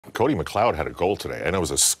Cody McLeod had a goal today, and it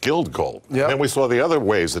was a skilled goal. Yep. And then we saw the other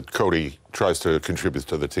ways that Cody tries to contribute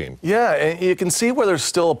to the team. Yeah, and you can see where there's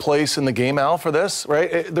still a place in the game, Al, for this,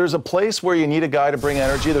 right? There's a place where you need a guy to bring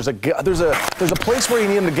energy. There's a place where you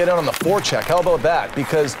need him to get out on the forecheck. How about that?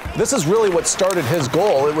 Because this is really what started his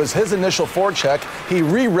goal. It was his initial forecheck. He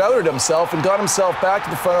rerouted himself and got himself back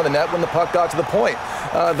to the front of the net when the puck got to the point.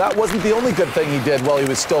 That wasn't the only good thing he did while he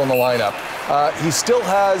was still in the lineup. He still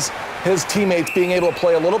has his teammates being able to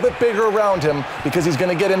play a little bit bigger around him because he's going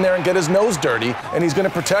to get in there and get his nose dirty, and he's going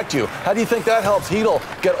to protect you. How do you think that helps Hedl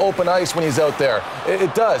get open ice when he's out there?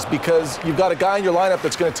 It does, because you've got a guy in your lineup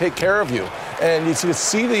that's going to take care of you. And you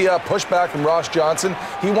see the pushback from Ross Johnson.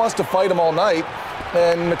 He wants to fight him all night,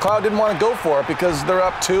 and McLeod didn't want to go for it because they're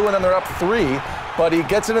up 2 and then they're up 3. But he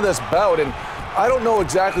gets into this bout, and I don't know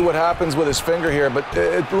exactly what happens with his finger here, but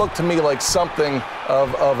it looked to me like something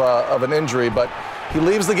of an injury. But he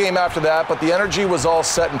leaves the game after that, but the energy was all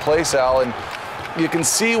set in place, Al, and you can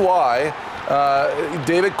see why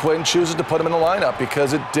David Quinn chooses to put him in the lineup,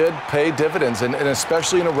 because it did pay dividends, and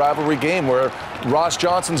especially in a rivalry game where Ross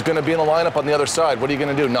Johnson's going to be in the lineup on the other side. What are you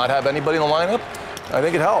going to do, not have anybody in the lineup? I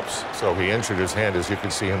think it helps. So he injured his hand. As you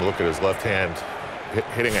can see him look at his left hand.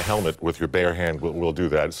 Hitting a helmet with your bare hand will do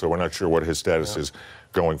that, so we're not sure what his status is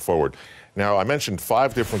going forward. Now, I mentioned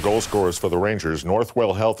 5 different goal scorers for the Rangers.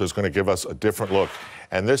 Northwell Health is going to give us a different look,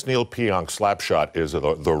 and this Neil Pionk slap shot is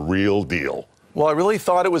the real deal. Well, I really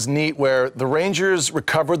thought it was neat where the Rangers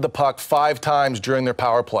recovered the puck 5 times during their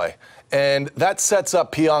power play. And that sets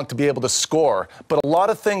up Pionk to be able to score. But a lot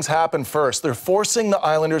of things happen first. They're forcing the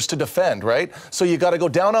Islanders to defend, right? So you got to go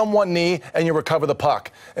down on one knee and you recover the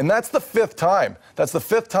puck. And that's the 5th time. That's the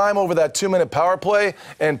 5th time over that 2-minute power play.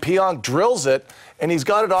 And Pionk drills it. And he's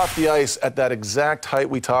got it off the ice at that exact height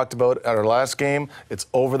we talked about at our last game. It's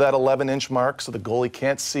over that 11-inch mark, so the goalie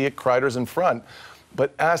can't see it. Kreider's in front.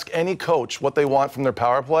 But ask any coach what they want from their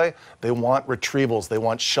power play. They want retrievals. They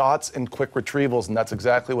want shots and quick retrievals, and that's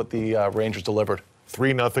exactly what the Rangers delivered.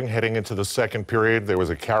 3-0 heading into the second period. There was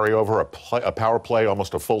a carryover, a power play,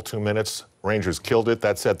 almost a full 2 minutes. Rangers killed it.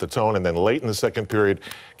 That set the tone. And then late in the second period,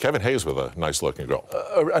 Kevin Hayes with a nice-looking goal.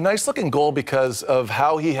 A nice-looking goal because of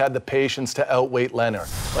how he had the patience to outweight Lehner.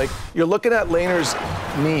 Like, you're looking at Lehner's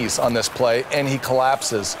knees on this play, and he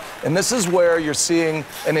collapses. And this is where you're seeing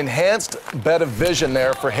an enhanced bit of vision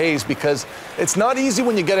there for Hayes, because it's not easy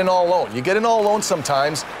when you get in all alone. You get in all alone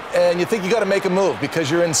sometimes, and you think you got to make a move because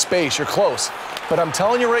you're in space, you're close. But I'm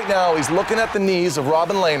telling you right now, he's looking at the knees of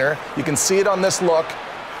Robin Lehner. You can see it on this look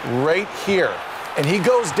right here. And he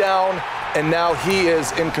goes down, and now he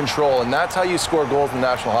is in control. And that's how you score goals in the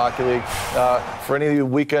National Hockey League. For any of you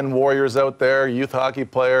weekend warriors out there, youth hockey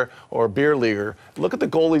player or beer leaguer, look at the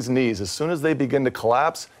goalie's knees. As soon as they begin to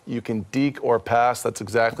collapse, you can deke or pass. That's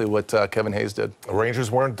exactly what Kevin Hayes did. The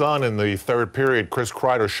Rangers weren't done in the third period. Chris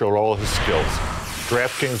Kreider showed all his skills.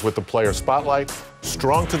 DraftKings with the player spotlight,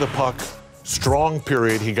 strong to the puck, strong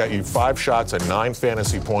period. He got you 5 shots and 9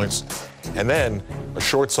 fantasy points. And then a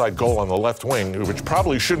short side goal on the left wing, which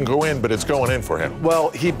probably shouldn't go in, but it's going in for him. Well,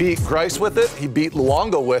 he beat Greiss with it, he beat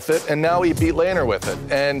Luongo with it, and now he beat Lehner with it.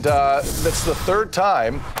 And that's the 3rd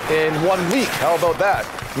time in 1 week. How about that?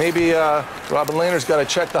 Maybe Robin Lehner's got to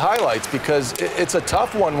check the highlights, because it's a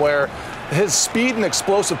tough one where his speed and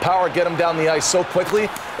explosive power get him down the ice so quickly.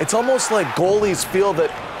 It's almost like goalies feel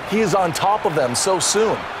that he's on top of them so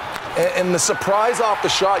soon. And the surprise off the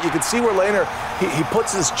shot, you can see where Lehner, he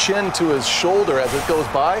puts his chin to his shoulder as it goes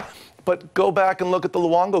by. But go back and look at the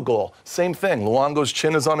Luongo goal. Same thing. Luongo's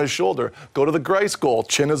chin is on his shoulder. Go to the Greiss goal.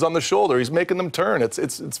 Chin is on the shoulder. He's making them turn. It's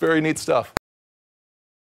very neat stuff.